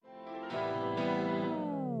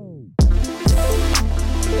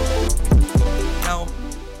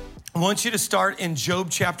want you to start in Job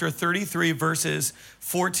chapter 33, verses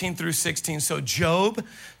 14 through 16. So Job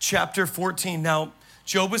chapter 14. Now,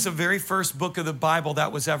 Job was the very first book of the Bible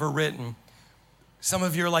that was ever written. Some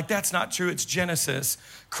of you are like, that's not true, it's Genesis.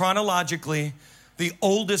 Chronologically, the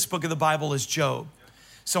oldest book of the Bible is Job.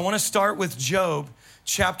 So I want to start with Job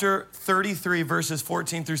chapter 33, verses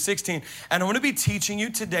 14 through 16. And I'm going to be teaching you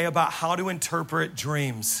today about how to interpret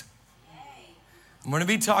dreams. I'm going to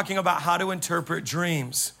be talking about how to interpret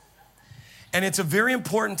dreams. And it's a very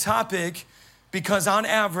important topic because on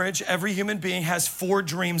average, every human being has 4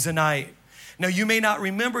 dreams a night. Now, you may not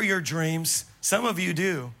remember your dreams. Some of you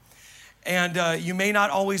do. And you may not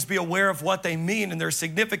always be aware of what they mean and their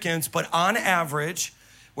significance, but on average,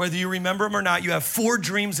 whether you remember them or not, you have 4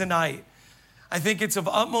 dreams a night. I think it's of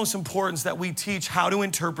utmost importance that we teach how to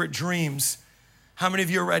interpret dreams. How many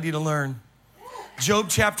of you are ready to learn? Job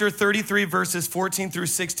chapter 33, verses 14 through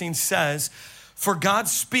 16 says, "For God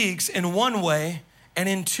speaks in one way and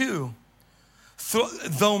in two,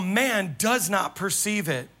 though man does not perceive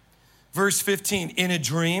it." Verse 15, "In a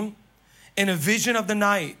dream, in a vision of the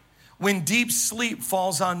night, when deep sleep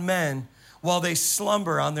falls on men while they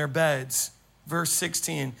slumber on their beds." Verse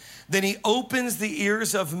 16, "Then he opens the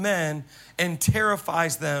ears of men and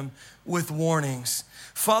terrifies them with warnings."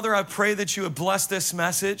 Father, I pray that you would bless this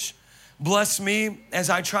message. Bless me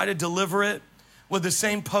as I try to deliver it with the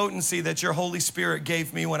same potency that your Holy Spirit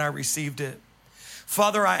gave me when I received it.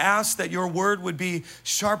 Father, I ask that your word would be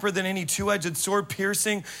sharper than any two-edged sword,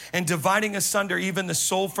 piercing and dividing asunder even the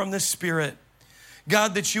soul from the spirit.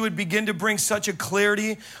 God, that you would begin to bring such a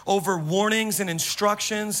clarity over warnings and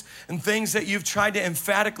instructions and things that you've tried to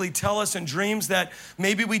emphatically tell us in dreams that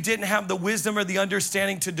maybe we didn't have the wisdom or the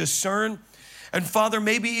understanding to discern. And Father,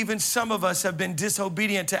 maybe even some of us have been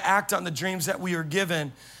disobedient to act on the dreams that we are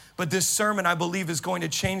given. But this sermon, I believe, is going to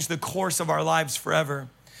change the course of our lives forever.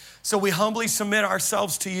 So we humbly submit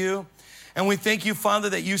ourselves to you. And we thank you, Father,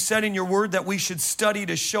 that you said in your word that we should study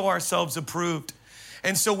to show ourselves approved.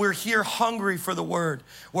 And so we're here hungry for the word.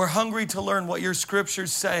 We're hungry to learn what your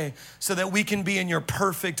scriptures say so that we can be in your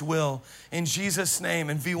perfect will. In Jesus' name,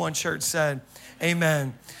 and V1 Church said,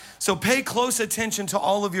 amen. So pay close attention to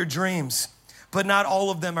all of your dreams, but not all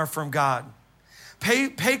of them are from God.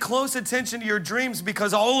 Pay close attention to your dreams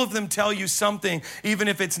because all of them tell you something, even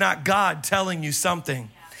if it's not God telling you something.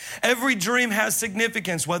 Every dream has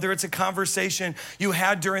significance, whether it's a conversation you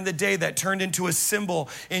had during the day that turned into a symbol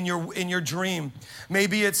in your dream.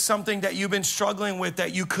 Maybe it's something that you've been struggling with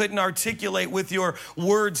that you couldn't articulate with your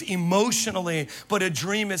words emotionally, but a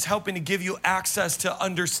dream is helping to give you access to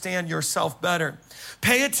understand yourself better.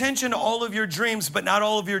 Pay attention to all of your dreams, but not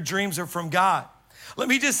all of your dreams are from God. Let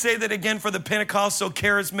me just say that again for the Pentecostal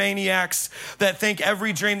charismaniacs that think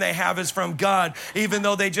every dream they have is from God, even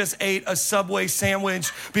though they just ate a Subway sandwich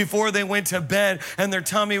before they went to bed and their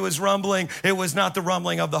tummy was rumbling. It was not the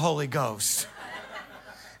rumbling of the Holy Ghost.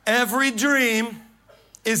 Every dream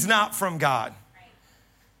is not from God.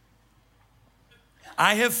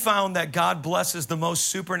 I have found that God blesses the most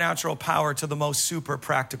supernatural power to the most super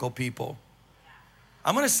practical people.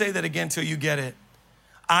 I'm going to say that again till you get it.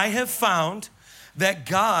 I have found that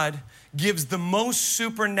God gives the most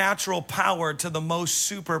supernatural power to the most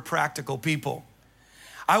super practical people.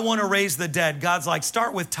 I want to raise the dead. God's like,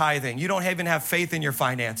 start with tithing. You don't even have faith in your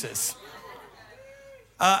finances.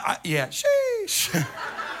 Yeah, sheesh.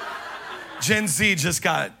 Gen Z just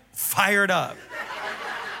got fired up.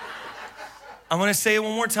 I'm going to say it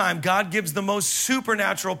one more time. God gives the most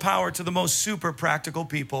supernatural power to the most super practical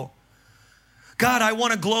people. God, I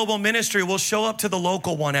want a global ministry. We'll show up to the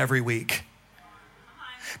local one every week.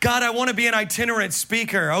 God, I want to be an itinerant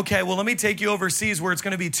speaker. Okay, well, let me take you overseas where it's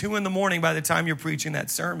going to be 2 a.m. by the time you're preaching that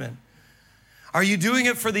sermon. Are you doing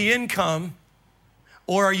it for the income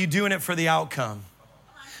or are you doing it for the outcome?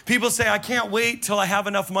 People say, I can't wait till I have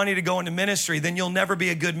enough money to go into ministry. Then you'll never be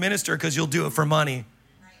a good minister because you'll do it for money.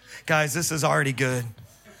 Guys, this is already good.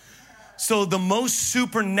 So the most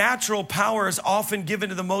supernatural power is often given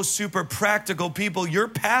to the most super practical people. Your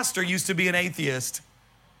pastor used to be an atheist.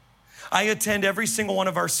 I attend every single one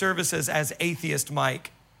of our services as Atheist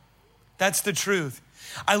Mike. That's the truth.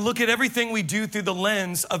 I look at everything we do through the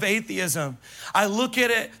lens of atheism. I look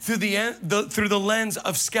at it through the lens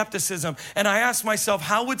of skepticism. And I ask myself,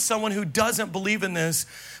 how would someone who doesn't believe in this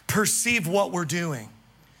perceive what we're doing?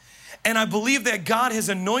 And I believe that God has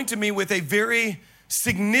anointed me with a very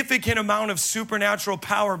significant amount of supernatural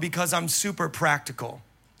power because I'm super practical.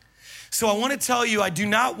 So I want to tell you, I do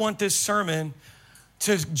not want this sermon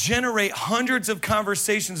to generate hundreds of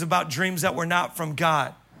conversations about dreams that were not from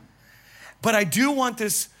God. But I do want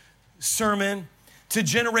this sermon to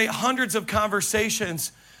generate hundreds of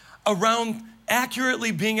conversations around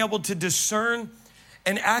accurately being able to discern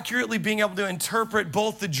and accurately being able to interpret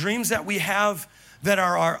both the dreams that we have that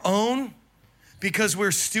are our own, because we're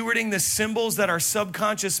stewarding the symbols that our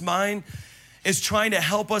subconscious mind is trying to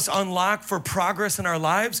help us unlock for progress in our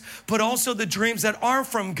lives, but also the dreams that are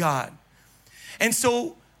from God. And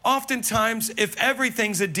so oftentimes, if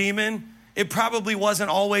everything's a demon, it probably wasn't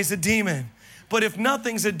always a demon. But if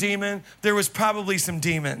nothing's a demon, there was probably some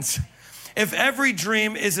demons. If every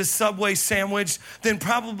dream is a Subway sandwich, then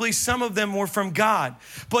probably some of them were from God.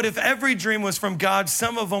 But if every dream was from God,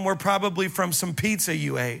 some of them were probably from some pizza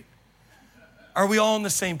you ate. Are we all on the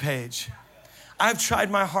same page? I've tried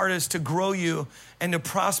my hardest to grow you and to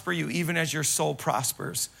prosper you even as your soul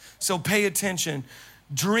prospers. So pay attention.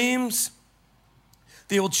 Dreams,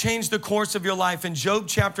 they will change the course of your life. In Job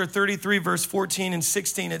chapter 33, verse 14 and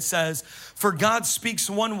 16, it says, "For God speaks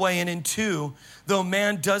one way and in two, though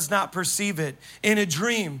man does not perceive it. In a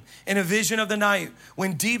dream, in a vision of the night,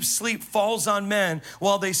 when deep sleep falls on men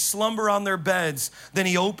while they slumber on their beds, then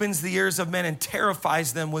he opens the ears of men and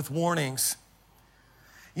terrifies them with warnings."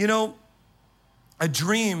 You know, a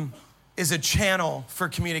dream is a channel for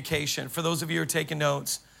communication. For those of you who are taking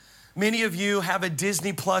notes, many of you have a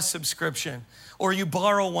Disney Plus subscription, or you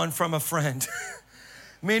borrow one from a friend.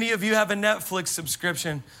 Many of you have a Netflix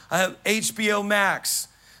subscription, HBO Max.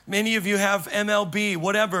 Many of you have MLB,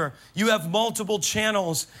 whatever. You have multiple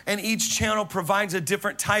channels, and each channel provides a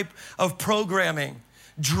different type of programming.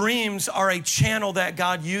 Dreams are a channel that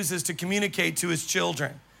God uses to communicate to his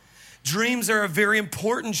children. Dreams are a very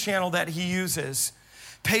important channel that he uses.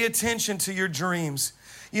 Pay attention to your dreams.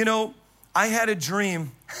 You know, I had a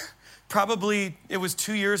dream, probably it was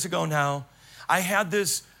 2 years ago now. I had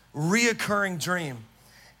this reoccurring dream.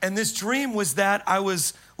 And this dream was that I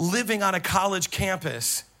was living on a college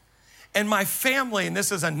campus. And my family, and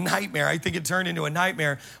this is a nightmare, I think it turned into a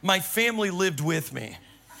nightmare, my family lived with me.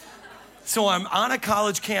 So I'm on a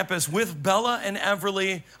college campus with Bella and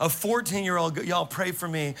Everly, a 14-year-old, y'all pray for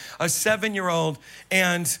me, a 7-year-old,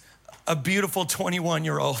 and a beautiful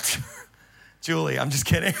 21-year-old. Julie, I'm just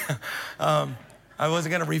kidding. I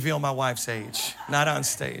wasn't gonna reveal my wife's age, not on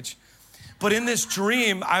stage. But in this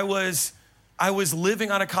dream, I was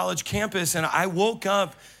living on a college campus, and I woke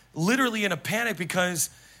up literally in a panic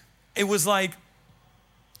because it was like,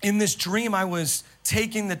 in this dream, I was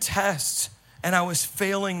taking the tests and I was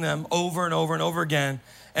failing them over and over and over again.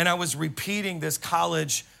 And I was repeating this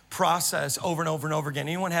college process over and over and over again.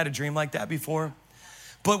 Anyone had a dream like that before?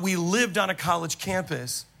 But we lived on a college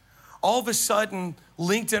campus. All of a sudden,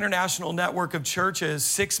 Linked International Network of Churches,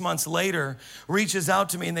 6 months later, reaches out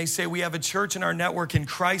to me and they say, "We have a church in our network in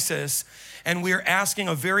crisis, and we're asking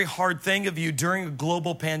a very hard thing of you during a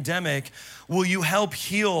global pandemic. Will you help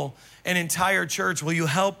heal an entire church? Will you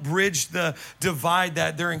help bridge the divide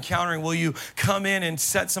that they're encountering? Will you come in and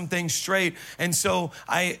set some things straight?" And so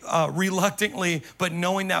I reluctantly, but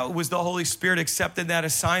knowing that it was the Holy Spirit, accepted that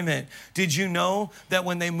assignment. Did you know that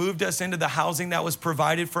when they moved us into the housing that was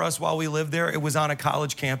provided for us while we lived there, it was on a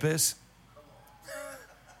college campus?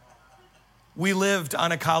 We lived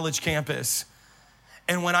on a college campus.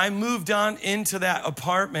 And when I moved on into that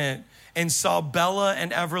apartment and saw Bella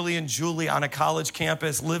and Everly and Julie on a college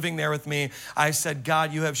campus living there with me, I said,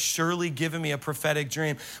 "God, you have surely given me a prophetic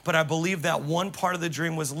dream." But I believe that one part of the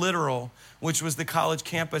dream was literal, which was the college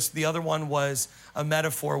campus. The other one was a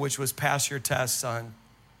metaphor, which was pass your test, son.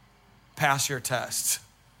 Pass your test.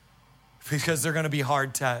 Because they're gonna be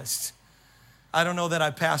hard tests. I don't know that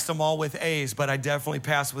I passed them all with A's, but I definitely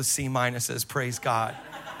passed with C minuses, praise God.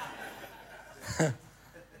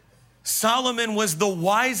 Solomon was the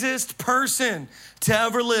wisest person to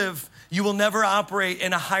ever live. You will never operate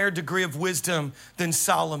in a higher degree of wisdom than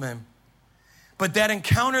Solomon. But that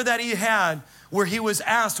encounter that he had where he was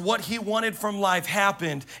asked what he wanted from life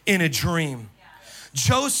happened in a dream.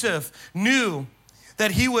 Joseph knew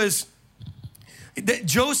that he was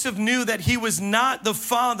not the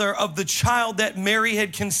father of the child that Mary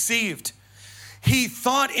had conceived. He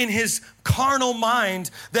thought in his carnal mind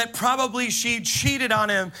that probably she cheated on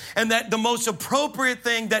him and that the most appropriate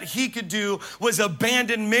thing that he could do was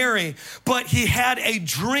abandon Mary. But he had a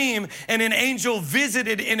dream, and an angel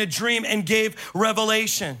visited in a dream and gave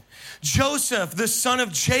revelation. Joseph, the son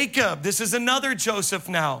of Jacob, this is another Joseph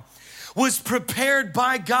now, was prepared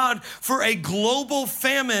by God for a global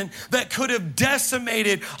famine that could have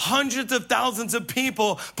decimated hundreds of thousands of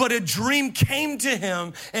people, but a dream came to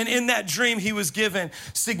him, and in that dream he was given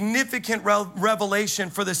significant revelation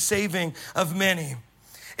for the saving of many.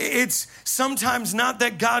 It's sometimes not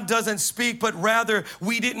that God doesn't speak, but rather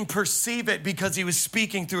we didn't perceive it because he was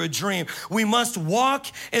speaking through a dream. We must walk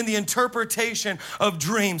in the interpretation of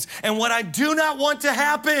dreams. And what I do not want to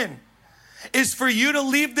happen is for you to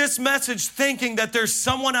leave this message thinking that there's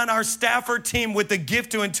someone on our staff or team with the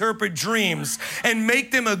gift to interpret dreams and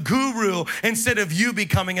make them a guru instead of you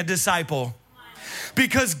becoming a disciple.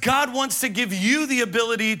 Because God wants to give you the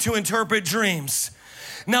ability to interpret dreams.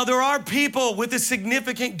 Now, there are people with a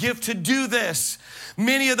significant gift to do this.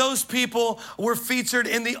 Many of those people were featured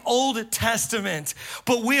in the Old Testament,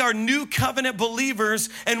 but we are new covenant believers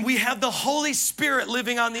and we have the Holy Spirit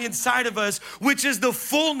living on the inside of us, which is the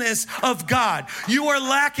fullness of God. You are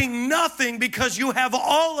lacking nothing because you have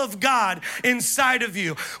all of God inside of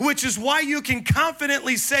you, which is why you can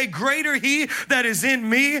confidently say, greater he that is in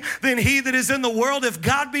me than he that is in the world. If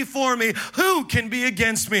God be for me, who can be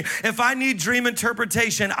against me? If I need dream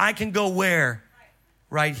interpretation, I can go where?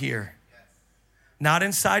 Right here. Not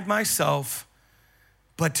inside myself,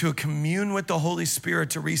 but to commune with the Holy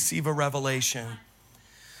Spirit to receive a revelation.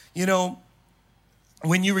 You know,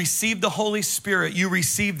 when you receive the Holy Spirit, you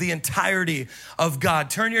receive the entirety of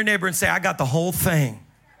God. Turn to your neighbor and say, I got the whole thing.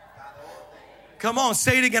 Come on,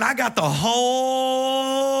 say it again. I got the whole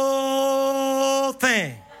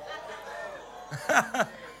thing.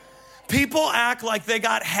 People act like they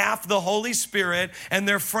got half the Holy Spirit and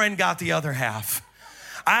their friend got the other half.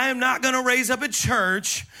 I am not going to raise up a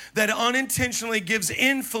church that unintentionally gives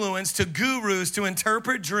influence to gurus to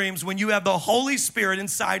interpret dreams when you have the Holy Spirit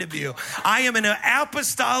inside of you. I am an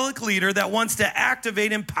apostolic leader that wants to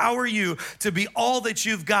activate, empower you to be all that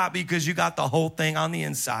you've got because you got the whole thing on the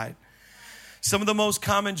inside. Some of the most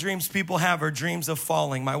common dreams people have are dreams of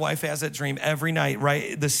falling. My wife has that dream every night,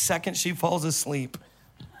 right? The second she falls asleep.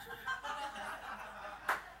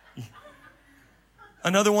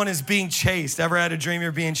 Another one is being chased. Ever had a dream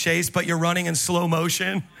you're being chased, but you're running in slow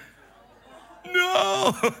motion?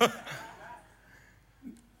 No.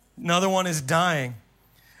 Another one is dying.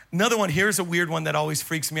 Another one, here's a weird one that always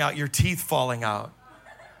freaks me out, your teeth falling out.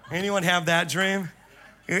 Anyone have that dream?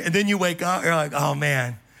 And then you wake up, you're like, oh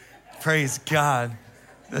man, praise God.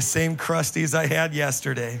 The same crusties I had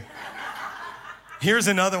yesterday. Here's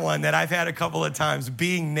another one that I've had a couple of times,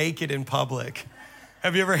 being naked in public.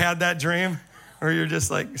 Have you ever had that dream? Or you're just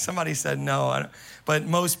like, somebody said no, but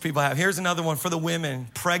most people have. Here's another one for the women,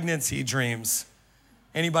 pregnancy dreams.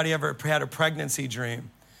 Anybody ever had a pregnancy dream?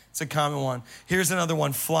 It's a common one. Here's another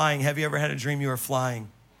one, flying. Have you ever had a dream you were flying?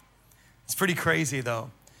 It's pretty crazy though.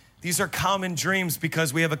 These are common dreams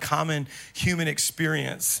because we have a common human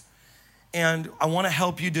experience. And I want to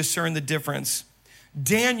help you discern the difference.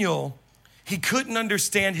 Daniel, he couldn't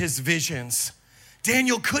understand his visions.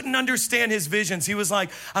 Daniel couldn't understand his visions. He was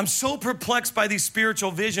like, I'm so perplexed by these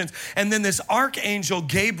spiritual visions. And then this archangel,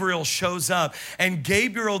 Gabriel, shows up and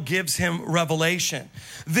Gabriel gives him revelation.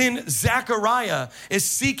 Then Zechariah is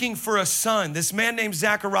seeking for a son, this man named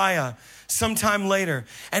Zechariah, sometime later.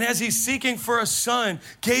 And as he's seeking for a son,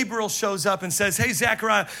 Gabriel shows up and says, hey,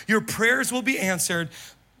 Zechariah, your prayers will be answered.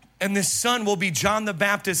 And this son will be John the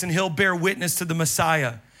Baptist and he'll bear witness to the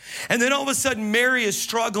Messiah. And then all of a sudden, Mary is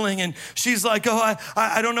struggling and she's like, oh,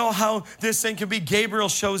 I don't know how this thing can be. Gabriel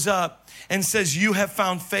shows up and says, you have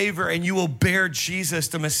found favor and you will bear Jesus,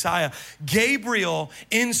 the Messiah. Gabriel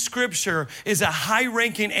in scripture is a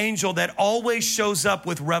high-ranking angel that always shows up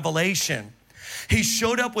with revelation. He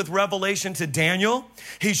showed up with revelation to Daniel.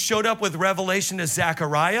 He showed up with revelation to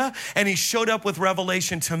Zechariah, and he showed up with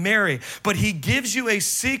revelation to Mary. But he gives you a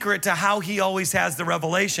secret to how he always has the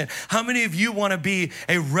revelation. How many of you want to be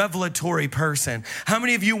a revelatory person? How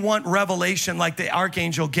many of you want revelation like the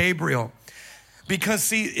archangel Gabriel? Because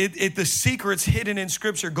see, the secret's hidden in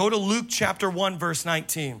scripture. Go to Luke chapter 1, verse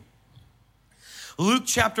 19. Luke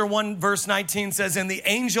chapter 1, verse 19 says, and the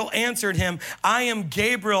angel answered him, I am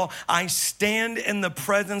Gabriel. I stand in the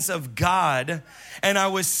presence of God, and I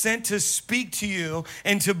was sent to speak to you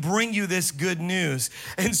and to bring you this good news.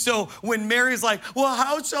 And so when Mary's like, well,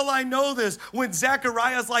 how shall I know this? When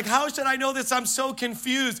Zechariah's like, how should I know this? I'm so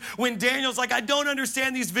confused. When Daniel's like, I don't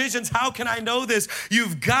understand these visions. How can I know this?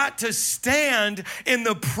 You've got to stand in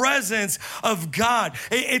the presence of God.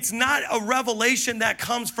 It's not a revelation that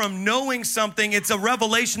comes from knowing something. It's a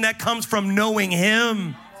revelation that comes from knowing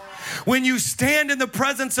him. When you stand in the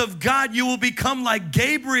presence of God, you will become like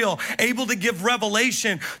Gabriel, able to give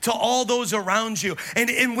revelation to all those around you.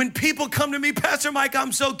 And when people come to me, Pastor Mike,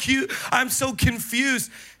 I'm so cute, I'm so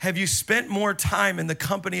confused. Have you spent more time in the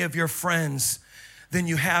company of your friends than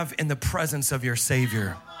you have in the presence of your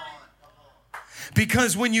Savior?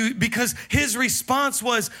 Because his response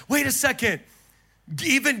was, wait a second,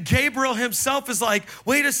 Even Gabriel himself is like,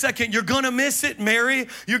 wait a second, you're gonna miss it, Mary.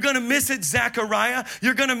 You're gonna miss it, Zechariah.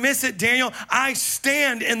 You're gonna miss it, Daniel. I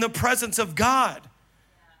stand in the presence of God.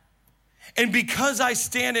 And because I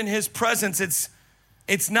stand in his presence,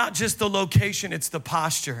 it's not just the location, it's the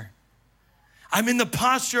posture. I'm in the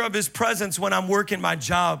posture of his presence when I'm working my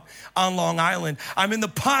job on Long Island. I'm in the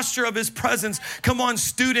posture of his presence. Come on,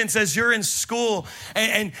 students, as you're in school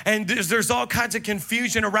and there's all kinds of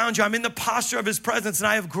confusion around you. I'm in the posture of his presence and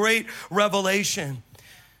I have great revelation.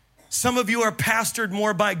 Some of you are pastored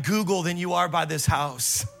more by Google than you are by this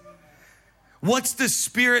house. What's the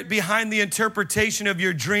spirit behind the interpretation of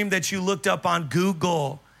your dream that you looked up on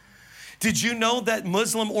Google? Did you know that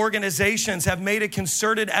Muslim organizations have made a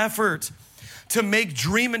concerted effort to make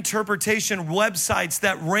dream interpretation websites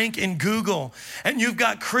that rank in Google? And you've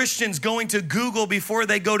got Christians going to Google before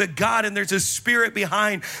they go to God, and there's a spirit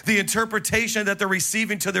behind the interpretation that they're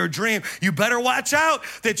receiving to their dream. You better watch out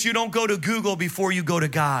that you don't go to Google before you go to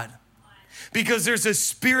God, because there's a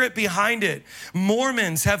spirit behind it.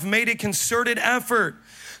 Mormons have made a concerted effort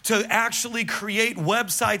to actually create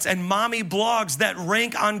websites and mommy blogs that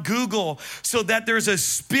rank on Google, so that there's a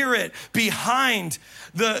spirit behind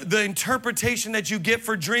the interpretation that you get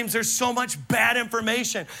for dreams. There's so much bad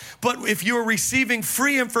information, but if you're receiving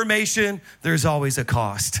free information, there's always a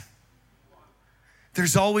cost.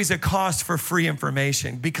 There's always a cost for free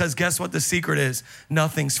information, because guess what the secret is?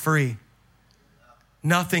 Nothing's free.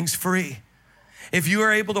 Nothing's free. If you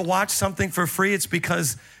are able to watch something for free, it's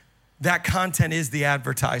because that content is the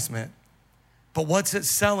advertisement. But what's it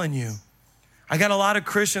selling you? I got a lot of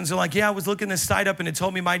Christians who are like, yeah, I was looking this site up and it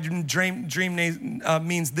told me my dream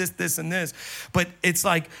means this, this, and this. But it's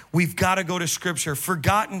like, we've got to go to scripture.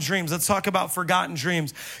 Forgotten dreams. Let's talk about forgotten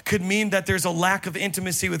dreams. Could mean that there's a lack of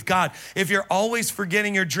intimacy with God. If you're always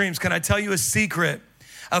forgetting your dreams, can I tell you a secret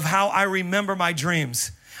of how I remember my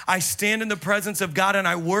dreams? I stand in the presence of God and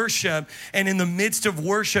I worship, and in the midst of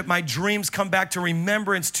worship, my dreams come back to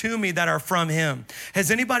remembrance to me that are from him. Has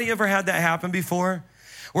anybody ever had that happen before?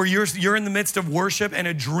 Where you're in the midst of worship and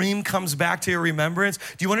a dream comes back to your remembrance?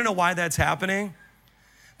 Do you want to know why that's happening?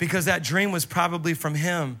 Because that dream was probably from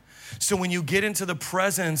him. So when you get into the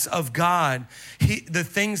presence of God, the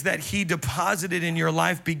things that he deposited in your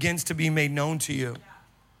life begins to be made known to you.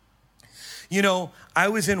 You know, I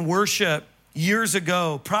was in worship years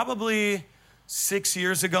ago, probably 6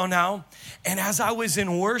 years ago now. And as I was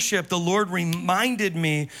in worship, the Lord reminded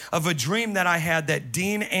me of a dream that I had that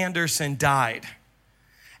Dean Anderson died.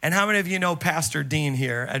 And how many of you know Pastor Dean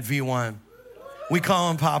here at V1? We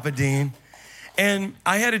call him Papa Dean. And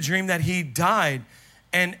I had a dream that he died,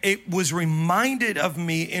 and it was reminded of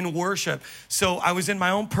me in worship. So I was in my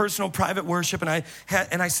own personal private worship, and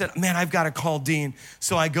I said, man, I've got to call Dean.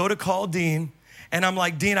 So I go to call Dean, and I'm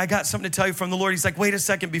like, Dean, I got something to tell you from the Lord. He's like, wait a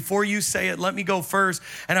second, before you say it, let me go first.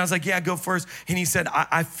 And I was like, yeah, go first. And he said,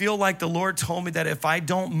 I feel like the Lord told me that if I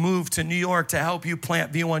don't move to New York to help you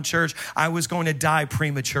plant V1 Church, I was going to die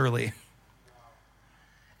prematurely.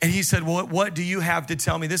 And he said, what do you have to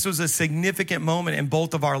tell me? This was a significant moment in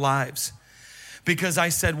both of our lives, because I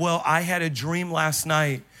said, well, I had a dream last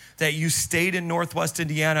night that you stayed in Northwest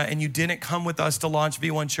Indiana and you didn't come with us to launch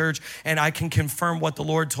V1 Church, and I can confirm what the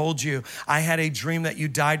Lord told you. I had a dream that you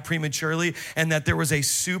died prematurely and that there was a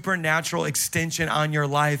supernatural extension on your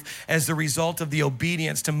life as the result of the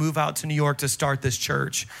obedience to move out to New York to start this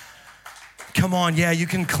church. Come on, yeah, you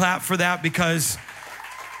can clap for that, because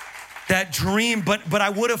that dream, but I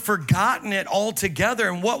would have forgotten it altogether,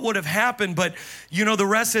 and what would have happened. But you know, the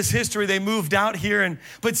rest is history. They moved out here,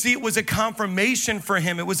 but see, it was a confirmation for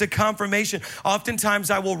him. It was a confirmation.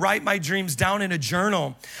 Oftentimes I will write my dreams down in a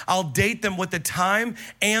journal. I'll date them with the time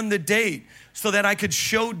and the date, so that I could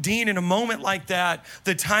show Dean in a moment like that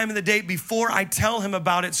the time and the date before I tell him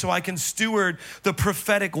about it, so I can steward the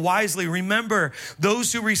prophetic wisely. Remember,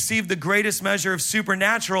 those who receive the greatest measure of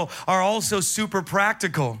supernatural are also super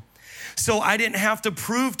practical. So I didn't have to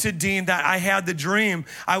prove to Dean that I had the dream.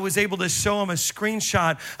 I was able to show him a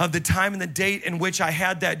screenshot of the time and the date in which I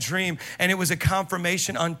had that dream, and it was a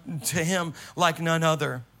confirmation unto him like none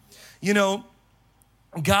other. You know,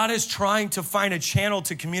 God is trying to find a channel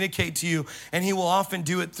to communicate to you, and he will often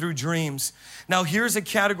do it through dreams. Now, here's a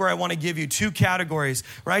category I want to give you, 2 categories.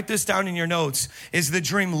 Write this down in your notes. Is the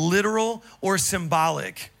dream literal or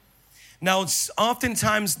symbolic? Now, it's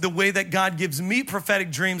oftentimes the way that God gives me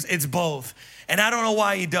prophetic dreams, it's both. And I don't know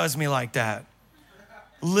why he does me like that.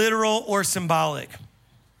 Literal or symbolic.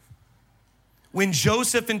 When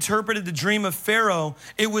Joseph interpreted the dream of Pharaoh,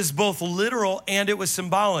 it was both literal and it was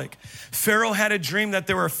symbolic. Pharaoh had a dream that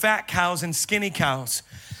there were fat cows and skinny cows.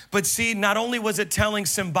 But see, not only was it telling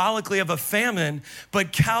symbolically of a famine,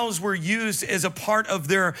 but cows were used as a part of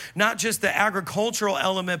their, not just the agricultural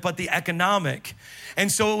element, but the economic.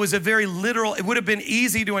 And so it was a very literal, it would have been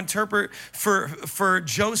easy to interpret for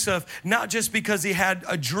Joseph, not just because he had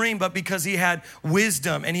a dream, but because he had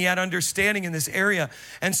wisdom and he had understanding in this area.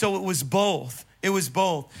 And so it was both. It was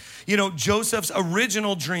both. You know, Joseph's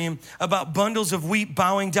original dream about bundles of wheat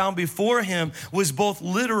bowing down before him was both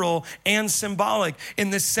literal and symbolic in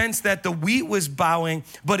the sense that the wheat was bowing,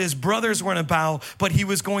 but his brothers were going to bow, but he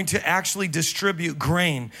was going to actually distribute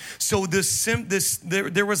grain. So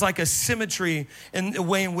there was like a symmetry in the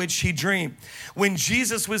way in which he dreamed. When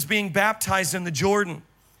Jesus was being baptized in the Jordan,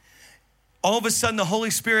 all of a sudden the Holy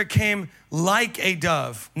Spirit came like a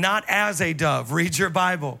dove, not as a dove. Read your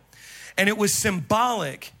Bible. And it was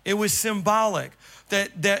symbolic. It was symbolic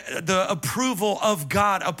that the approval of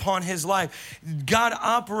God upon his life. God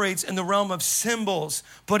operates in the realm of symbols,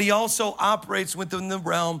 but he also operates within the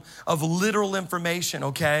realm of literal information,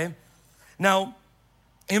 okay? Now,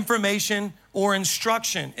 information or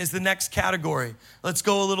instruction is the next category. Let's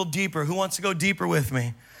go a little deeper. Who wants to go deeper with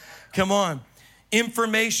me? Come on.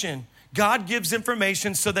 Information. God gives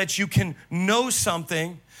information so that you can know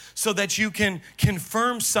something, so that you can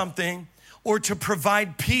confirm something, or to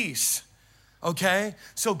provide peace, okay?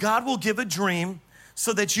 So God will give a dream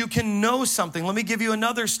so that you can know something. Let me give you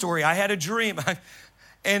another story. I had a dream,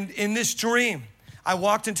 and in this dream, I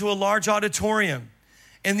walked into a large auditorium.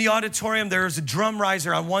 In the auditorium, there was a drum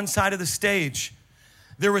riser on one side of the stage.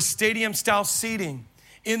 There was stadium-style seating.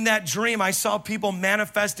 In that dream, I saw people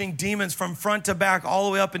manifesting demons from front to back, all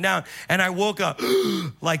the way up and down, and I woke up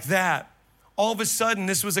like that. All of a sudden,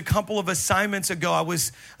 this was a couple of assignments ago. I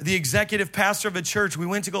was the executive pastor of a church. We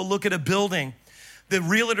went to go look at a building. The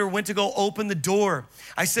realtor went to go open the door.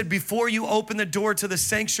 I said, before you open the door to the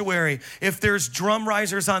sanctuary, if there's drum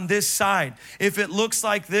risers on this side, if it looks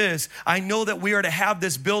like this, I know that we are to have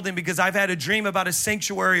this building because I've had a dream about a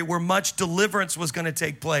sanctuary where much deliverance was going to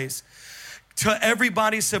take place. To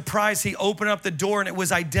everybody's surprise, he opened up the door and it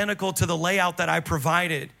was identical to the layout that I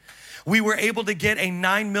provided. We were able to get a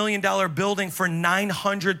 $9 million building for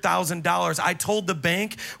 $900,000. I told the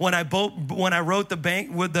bank when I wrote the bank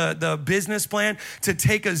with the business plan to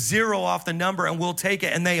take a zero off the number and we'll take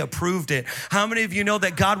it, and they approved it. How many of you know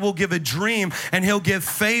that God will give a dream and he'll give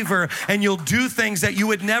favor and you'll do things that you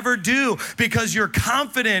would never do because you're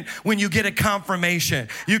confident when you get a confirmation?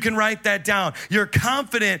 You can write that down. You're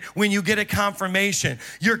confident when you get a confirmation.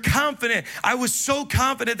 You're confident. I was so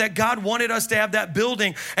confident that God wanted us to have that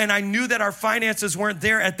building, and I knew that our finances weren't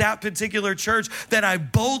there at that particular church, that I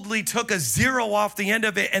boldly took a zero off the end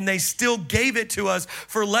of it, and they still gave it to us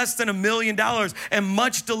for less than $1 million. And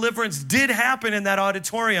much deliverance did happen in that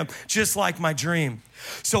auditorium, just like my dream.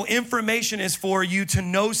 So information is for you to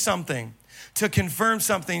know something, to confirm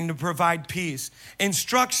something, to provide peace.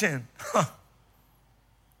 Instruction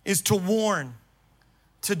is to warn,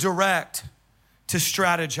 to direct, to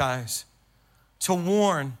strategize. To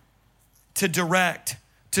warn, to direct,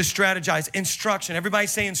 to strategize. Instruction. Everybody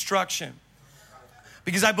say instruction.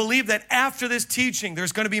 Because I believe that after this teaching,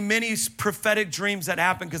 there's going to be many prophetic dreams that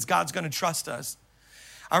happen because God's going to trust us.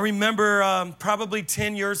 I remember probably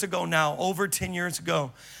 10 years ago now, over 10 years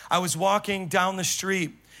ago, I was walking down the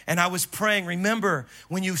street and I was praying. Remember,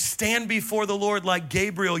 when you stand before the Lord like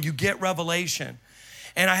Gabriel, you get revelation.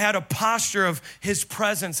 And I had a posture of his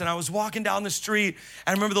presence, and I was walking down the street,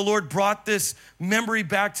 and I remember the Lord brought this memory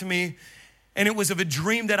back to me. And it was of a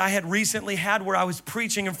dream that I had recently had where I was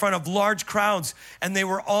preaching in front of large crowds, and they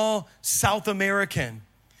were all South American.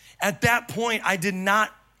 At that point, I did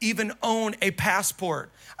not even own a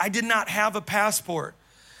passport. I did not have a passport.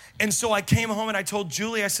 And so I came home and I told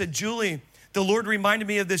Julie, I said, Julie, the Lord reminded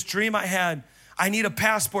me of this dream I had. I need a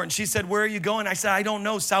passport. And she said, where are you going? I said, I don't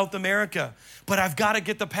know, South America, but I've got to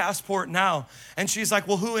get the passport now. And she's like,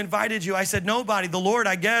 well, who invited you? I said, nobody, the Lord,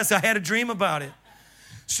 I guess. I had a dream about it.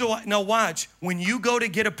 So now watch, when you go to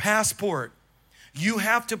get a passport, you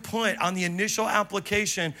have to put on the initial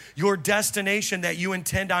application your destination that you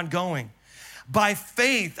intend on going. By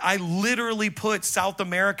faith, I literally put South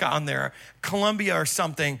America on there, Colombia or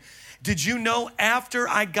something. Did you know after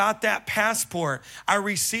I got that passport, I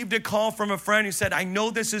received a call from a friend who said, I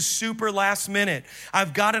know this is super last minute.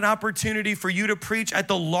 I've got an opportunity for you to preach at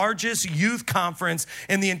the largest youth conference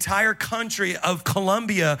in the entire country of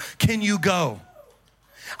Colombia. Can you go?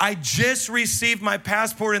 I just received my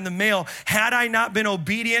passport in the mail. Had I not been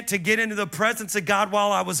obedient to get into the presence of God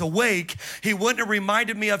while I was awake, he wouldn't have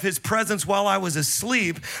reminded me of his presence while I was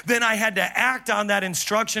asleep. Then I had to act on that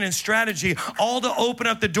instruction and strategy, all to open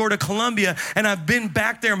up the door to Colombia. And I've been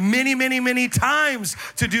back there many, many, many times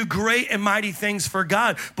to do great and mighty things for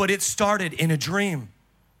God. But it started in a dream.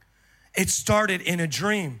 It started in a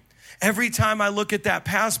dream. Every time I look at that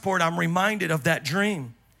passport, I'm reminded of that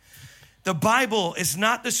dream. The Bible is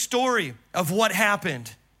not the story of what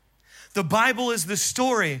happened. The Bible is the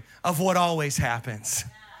story of what always happens.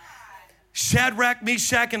 Shadrach,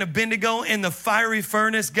 Meshach, and Abednego in the fiery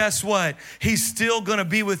furnace, guess what? He's still gonna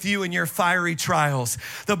be with you in your fiery trials.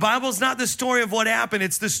 The Bible's not the story of what happened,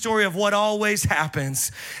 it's the story of what always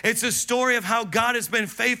happens. It's a story of how God has been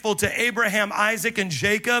faithful to Abraham, Isaac, and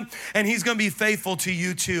Jacob, and he's gonna be faithful to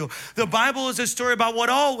you too. The Bible is a story about what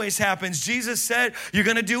always happens. Jesus said, you're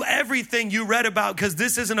gonna do everything you read about, because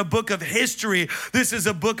this isn't a book of history. This is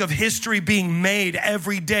a book of history being made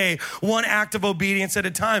every day, one act of obedience at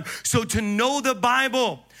a time. So to know the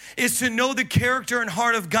Bible is to know the character and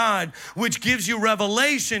heart of God, which gives you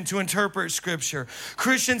revelation to interpret Scripture.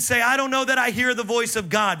 Christians say, I don't know that I hear the voice of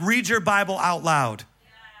God. Read your Bible out loud.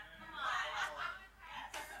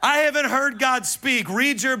 I haven't heard God speak.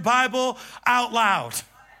 Read your Bible out loud.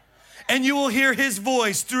 And you will hear his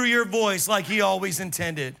voice through your voice like he always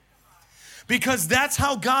intended. Because that's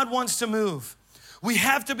how God wants to move. We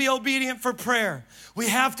have to be obedient for prayer. We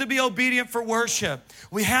have to be obedient for worship.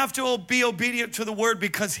 We have to be obedient to the word,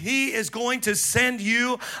 because he is going to send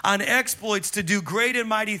you on exploits to do great and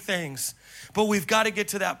mighty things. But we've got to get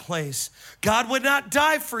to that place. God would not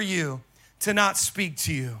die for you to not speak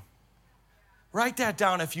to you. Write that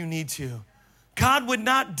down if you need to. God would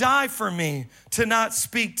not die for me to not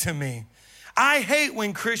speak to me. I hate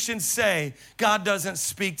when Christians say, God doesn't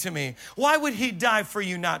speak to me. Why would he die for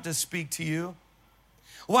you not to speak to you?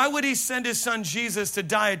 Why would he send his son Jesus to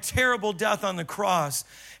die a terrible death on the cross,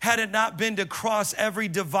 had it not been to cross every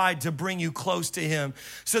divide to bring you close to him,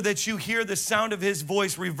 so that you hear the sound of his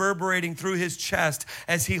voice reverberating through his chest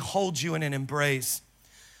as he holds you in an embrace?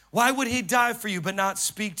 Why would he die for you but not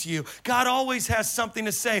speak to you? God always has something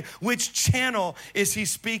to say. Which channel is he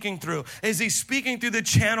speaking through? Is he speaking through the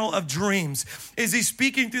channel of dreams? Is he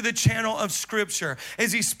speaking through the channel of scripture?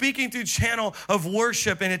 Is he speaking through channel of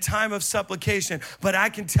worship in a time of supplication? But I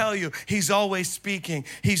can tell you, he's always speaking.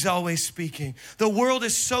 He's always speaking. The world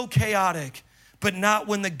is so chaotic, but not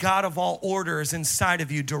when the God of all order is inside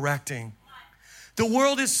of you directing. The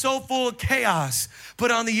world is so full of chaos,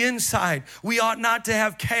 but on the inside, we ought not to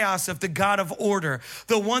have chaos if the God of order,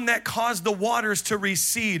 the one that caused the waters to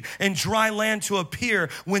recede and dry land to appear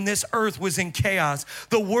when this earth was in chaos,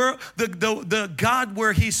 the God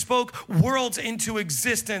where he spoke worlds into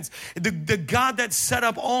existence, the God that set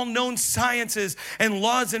up all known sciences and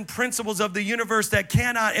laws and principles of the universe that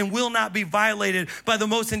cannot and will not be violated by the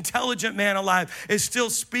most intelligent man alive, is still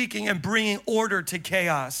speaking and bringing order to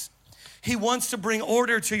chaos. He wants to bring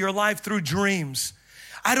order to your life through dreams.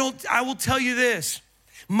 I will tell you this.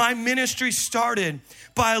 My ministry started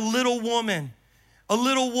by a little woman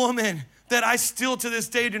that I still to this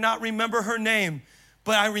day do not remember her name,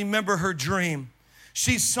 but I remember her dream.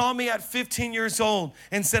 She saw me at 15 years old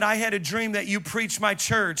and said, I had a dream that you preached my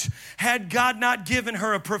church. Had God not given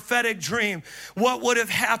her a prophetic dream, what would have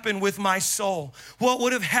happened with my soul? What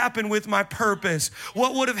would have happened with my purpose?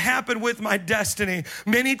 What would have happened with my destiny?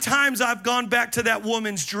 Many times I've gone back to that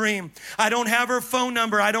woman's dream. I don't have her phone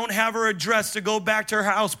number. I don't have her address to go back to her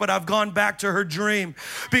house, but I've gone back to her dream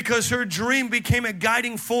because her dream became a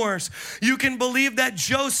guiding force. You can believe that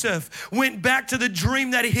Joseph went back to the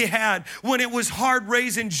dream that he had when it was hard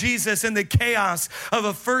raising Jesus in the chaos of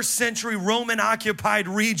a first century Roman occupied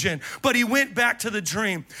region, but he went back to the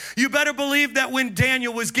dream. You better believe that when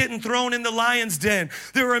Daniel was getting thrown in the lion's den,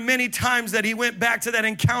 there were many times that he went back to that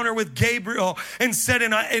encounter with Gabriel and said,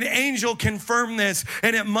 an angel confirmed this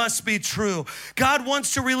and it must be true. God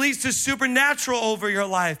wants to release the supernatural over your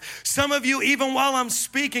life. Some of you, even while I'm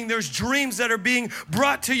speaking, there's dreams that are being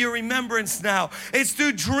brought to your remembrance now. It's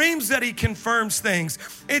through dreams that he confirms things.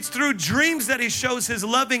 It's through dreams that he shows his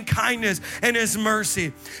loving kindness and his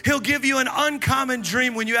mercy. He'll give you an uncommon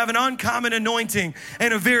dream when you have an uncommon anointing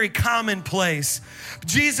in a very common place.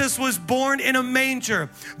 Jesus was born in a manger,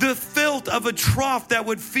 the filth of a trough that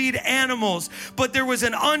would feed animals, but there was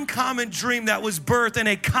an uncommon dream that was birthed in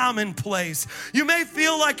a common place. You may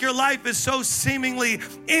feel like your life is so seemingly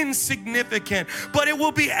insignificant, but it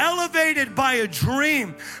will be elevated by a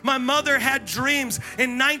dream. My mother had dreams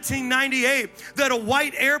in 1998 that a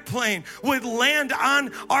white airplane would land land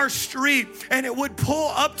on our street, and it would pull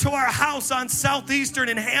up to our house on Southeastern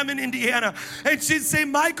in Hammond, Indiana. And she'd say,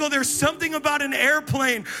 Michael, there's something about an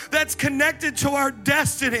airplane that's connected to our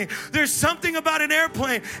destiny. There's something about an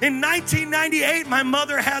airplane. In 1998, my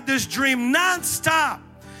mother had this dream nonstop.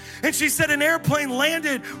 And she said, an airplane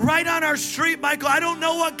landed right on our street. Michael, I don't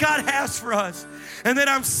know what God has for us. And then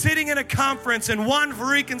I'm sitting in a conference, and Juan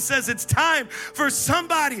Varican says, it's time for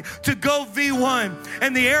somebody to go V1,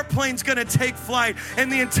 and the airplane's gonna take flight.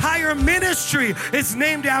 And the entire ministry is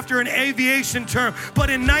named after an aviation term.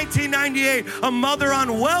 But in 1998, a mother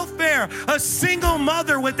on welfare, a single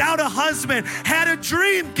mother without a husband, had a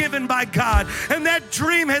dream given by God. And that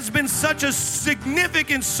dream has been such a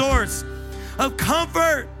significant source of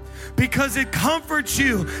comfort, because it comforts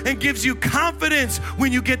you and gives you confidence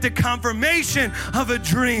when you get the confirmation of a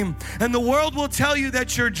dream. And the world will tell you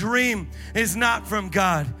that your dream is not from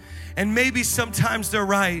God. And maybe sometimes they're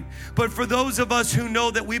right. But for those of us who know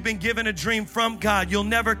that we've been given a dream from God, you'll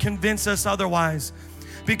never convince us otherwise.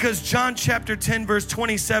 Because John chapter 10 verse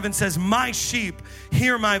 27 says, my sheep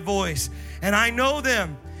hear my voice, and I know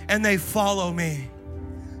them, and they follow me.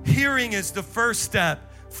 Hearing is the first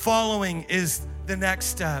step. Following is the next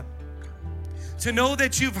step. To know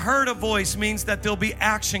that you've heard a voice means that there'll be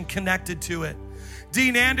action connected to it.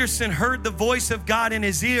 Dean Anderson heard the voice of God in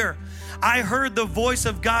his ear. I heard the voice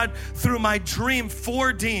of God through my dream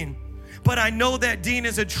for Dean. But I know that Dean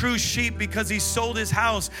is a true sheep because he sold his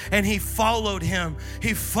house and he followed him.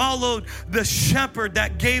 He followed the shepherd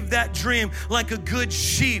that gave that dream like a good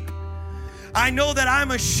sheep. I know that I'm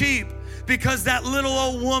a sheep because that little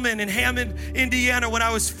old woman in Hammond, Indiana, when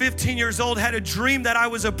I was 15 years old, had a dream that I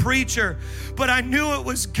was a preacher. But I knew it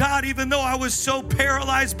was God, even though I was so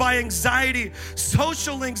paralyzed by anxiety,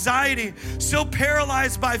 social anxiety, so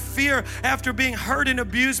paralyzed by fear after being hurt and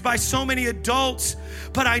abused by so many adults.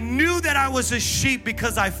 But I knew that I was a sheep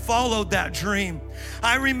because I followed that dream.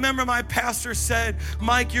 I remember my pastor said,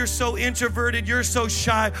 Mike, you're so introverted, you're so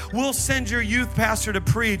shy. We'll send your youth pastor to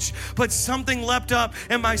preach. But something leapt up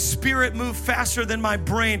and my spirit moved faster than my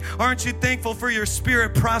brain. Aren't you thankful for your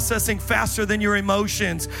spirit processing faster than your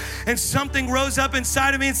emotions? And something rose up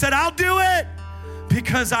inside of me and said, I'll do it,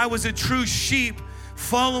 because I was a true sheep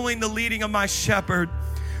following the leading of my shepherd.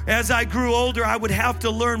 As I grew older, I would have to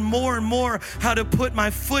learn more and more how to put my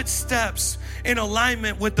footsteps in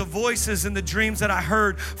alignment with the voices and the dreams that I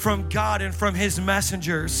heard from God and from His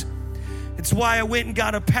messengers. It's why I went and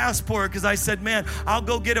got a passport, because I said, man, I'll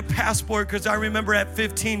go get a passport, because I remember at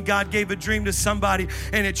 15, God gave a dream to somebody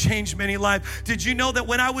and it changed many lives. Did you know that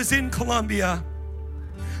when I was in Colombia,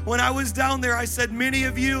 when I was down there, I said, many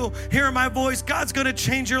of you hear my voice, God's gonna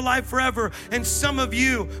change your life forever. And some of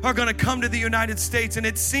you are gonna come to the United States. And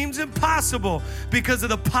it seems impossible because of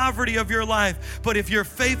the poverty of your life. But if you're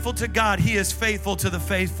faithful to God, He is faithful to the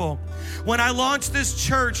faithful. When I launched this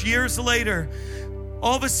church years later,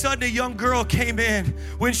 all of a sudden a young girl came in.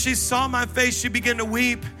 When she saw my face, she began to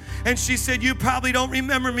weep. And she said, you probably don't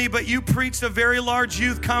remember me, but you preached a very large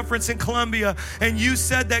youth conference in Colombia, and you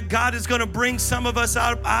said that God is going to bring some of us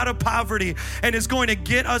out of poverty and is going to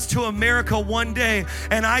get us to America one day.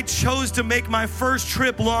 And I chose to make my first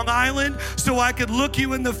trip Long Island so I could look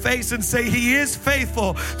you in the face and say, He is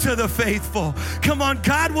faithful to the faithful. Come on,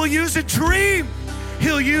 God will use a dream.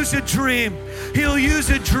 He'll use a dream. He'll use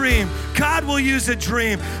a dream. God will use a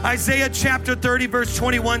dream. Isaiah chapter 30 verse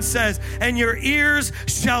 21 says, and your ears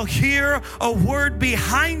shall hear a word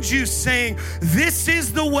behind you saying, this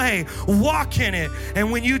is the way, walk in it.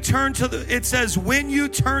 And when you turn it says, when you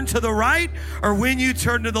turn to the right or when you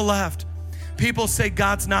turn to the left. People say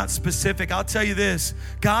God's not specific. I'll tell you this,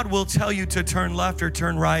 God will tell you to turn left or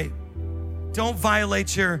turn right. Don't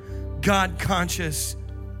violate your God conscious.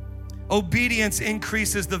 Obedience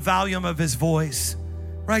increases the volume of His voice.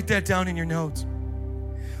 Write that down in your notes.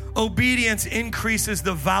 Obedience increases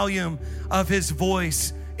the volume of His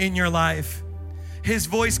voice in your life. His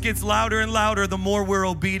voice gets louder and louder the more we're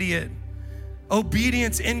obedient.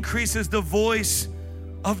 Obedience increases the voice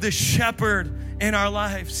of the shepherd in our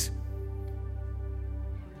lives.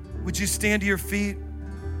 Would you stand to your feet?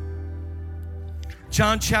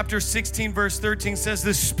 John chapter 16 verse 13 says,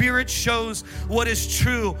 the Spirit shows what is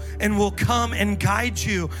true and will come and guide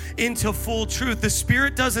you into full truth. The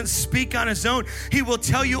Spirit doesn't speak on His own. He will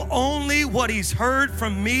tell you only what He's heard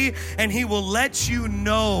from me, and He will let you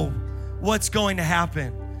know what's going to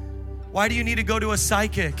happen. Why do you need to go to a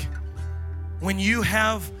psychic when you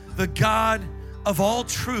have the God of all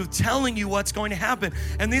truth telling you what's going to happen?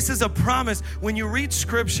 And this is a promise. When you read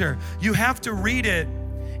Scripture, you have to read it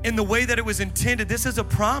in the way that it was intended. This is a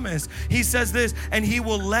promise. He says this, and he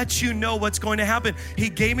will let you know what's going to happen. He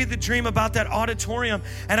gave me the dream about that auditorium,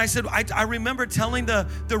 and I said, I remember telling the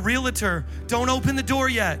realtor, don't open the door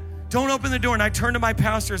yet. Don't open the door. And I turned to my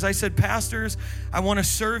pastors. I said, pastors, I want to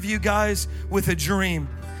serve you guys with a dream.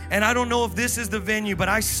 And I don't know if this is the venue, but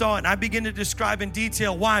I saw it, and I began to describe in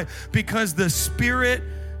detail. Why? Because the Spirit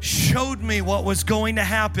showed me what was going to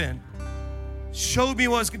happen. Showed me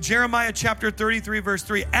what was, Jeremiah chapter 33, verse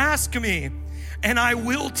 3. Ask me, and I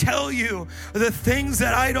will tell you the things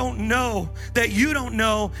that I don't know, that you don't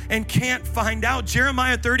know and can't find out.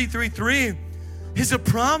 Jeremiah 33, 3 is a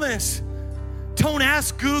promise. Don't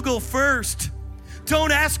ask Google first.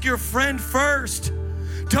 Don't ask your friend first.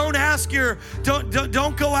 Don't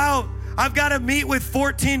go out. I've got to meet with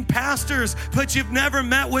 14 pastors, but you've never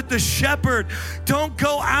met with the shepherd. Don't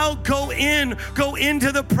go out, go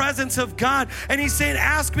into the presence of God. And he's saying,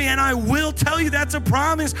 ask me and I will tell you. That's a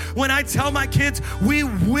promise. When I tell my kids, we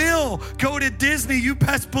will go to Disney, you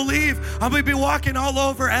best believe I'm going to be walking all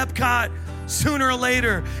over Epcot sooner or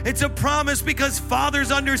later. It's a promise because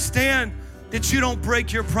fathers understand that you don't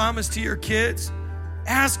break your promise to your kids.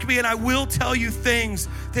 Ask me and I will tell you things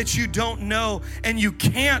that you don't know and you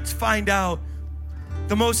can't find out.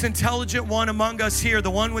 The most intelligent one among us here,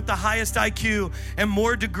 the one with the highest IQ and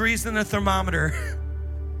more degrees than a thermometer,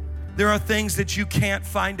 there are things that you can't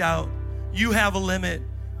find out. You have a limit.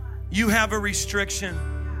 You have a restriction.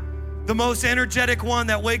 The most energetic one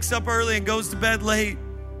that wakes up early and goes to bed late,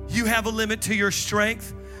 you have a limit to your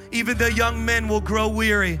strength. Even the young men will grow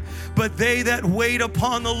weary, but they that wait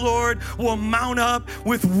upon the Lord will mount up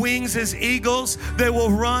with wings as eagles. They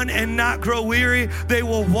will run and not grow weary. They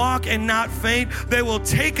will walk and not faint. They will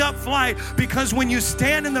take up flight, because when you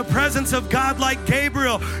stand in the presence of God like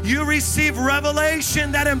Gabriel, you receive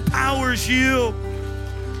revelation that empowers you.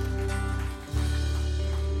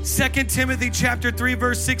 2 Timothy chapter 3,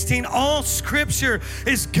 verse 16, all scripture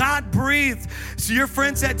is God-breathed. So your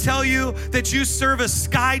friends that tell you that you serve a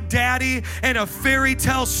sky daddy and a fairy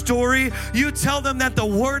tale story, you tell them that the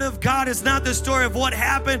word of God is not the story of what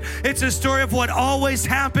happened, it's a story of what always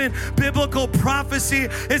happened. Biblical prophecy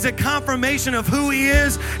is a confirmation of who he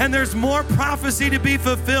is, and there's more prophecy to be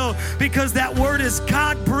fulfilled because that word is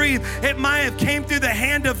God-breathed. It might have came through the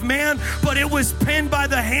hand of man, but it was penned by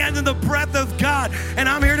the hand and the breath of God. And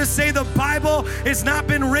I'm here to say the Bible has not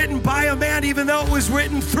been written by a man, even though it was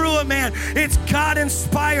written through a man. It's God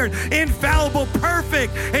inspired, infallible,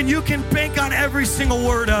 perfect, and you can bank on every single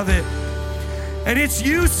word of it. And it's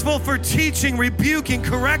useful for teaching, rebuking,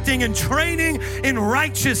 correcting, and training in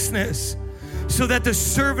righteousness, so that the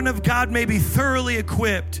servant of God may be thoroughly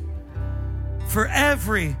equipped for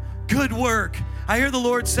every good work. I hear the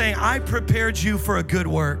Lord saying, I prepared you for a good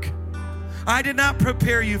work. I did not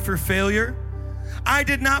prepare you for failure. I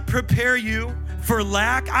did not prepare you for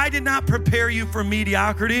lack. I did not prepare you for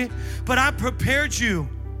mediocrity, but I prepared you.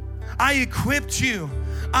 I equipped you.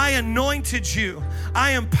 I anointed you.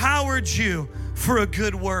 I empowered you for a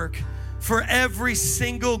good work. For every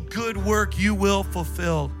single good work you will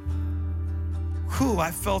fulfill. Whew,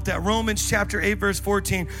 I felt that. Romans chapter 8, verse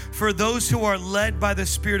 14. For those who are led by the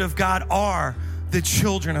Spirit of God are the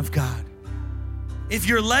children of God. If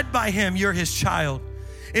you're led by him, you're his child.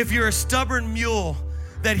 If you're a stubborn mule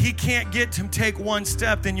that he can't get to take one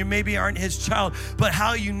step, then you maybe aren't his child. But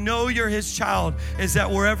how you know you're his child is that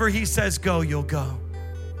wherever he says go, you'll go.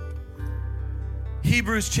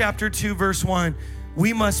 Hebrews chapter 2, verse 1.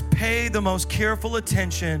 We must pay the most careful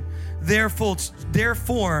attention,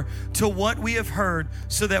 therefore, to what we have heard,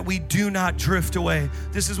 so that we do not drift away.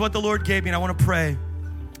 This is what the Lord gave me, and I want to pray.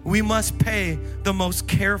 We must pay the most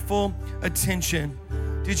careful attention.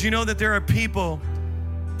 Did you know that there are people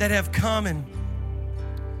that have come and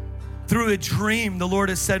through a dream, the Lord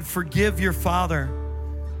has said, forgive your father,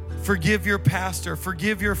 forgive your pastor,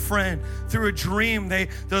 forgive your friend. Through a dream, the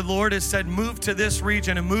Lord has said, move to this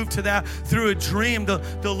region and move to that. Through a dream, the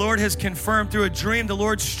Lord has confirmed. Through a dream, the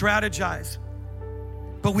Lord strategized.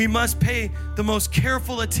 But we must pay the most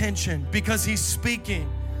careful attention because he's speaking.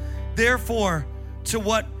 Therefore, to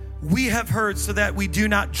what we have heard, so that we do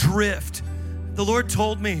not drift. The Lord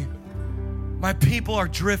told me, my people are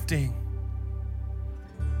drifting.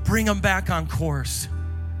 Bring them back on course.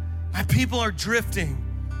 My people are drifting.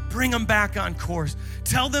 Bring them back on course.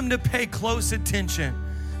 Tell them to pay close attention.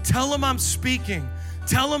 Tell them I'm speaking.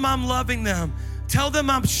 Tell them I'm loving them. Tell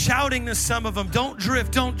them I'm shouting to some of them. Don't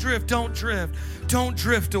drift, don't drift, don't drift. Don't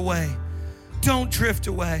drift away. Don't drift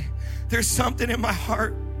away. There's something in my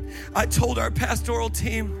heart. I told our pastoral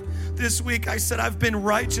team this week, I said, I've been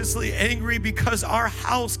righteously angry because our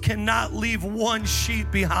house cannot leave one sheep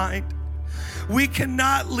behind. We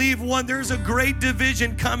cannot leave one. There's a great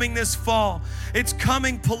division coming this fall. It's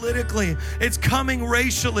coming politically. It's coming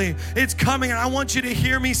racially. It's coming, and I want you to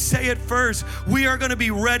hear me say it first. We are going to be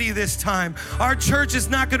ready this time. Our church is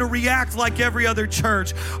not going to react like every other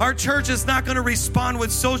church. Our church is not going to respond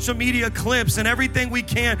with social media clips and everything we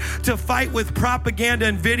can to fight with propaganda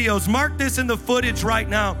and videos. Mark this in the footage right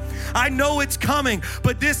now. I know it's coming,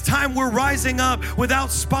 but this time we're rising up without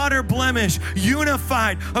spot or blemish,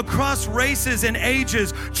 unified across races and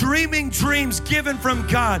ages, dreaming dreams given from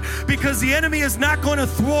God, because the enemy is not going to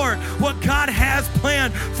thwart what God has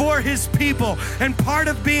planned for his people. And part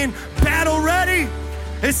of being battle ready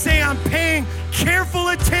is saying, I'm paying careful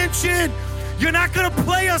attention. You're not going to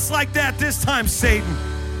play us like that this time, Satan.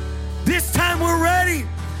 This time we're ready.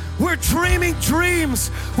 We're dreaming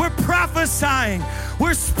dreams. We're prophesying.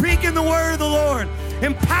 We're speaking the word of the Lord,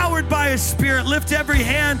 empowered by his Spirit. Lift every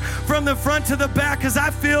hand from the front to the back, because I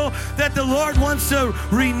feel that the Lord wants to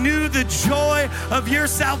renew the joy of your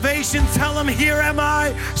salvation. Tell him, here am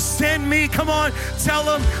I, send me. Come on, tell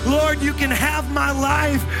him, Lord, you can have my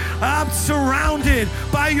life. I'm surrounded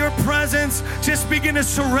by your presence. Just begin to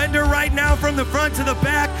surrender right now from the front to the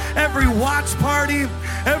back. Every watch party,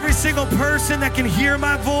 every single person that can hear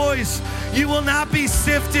my voice, you will not be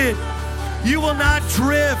sifted. You will not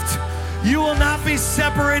drift. You will not be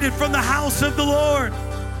separated from the house of the Lord.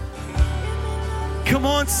 Come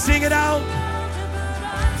on, sing it out.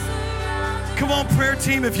 Come on, prayer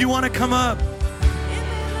team, if you want to come up.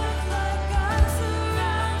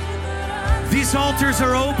 These altars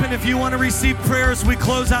are open if you want to receive prayer as we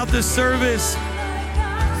close out this service.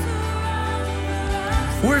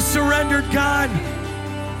 We're surrendered, God.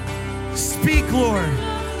 Speak, Lord.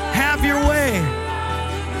 Have your way.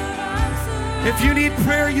 If you need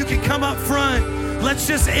prayer, you can come up front. Let's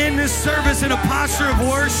just end this service in a posture of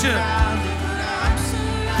worship.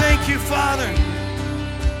 Thank you, Father.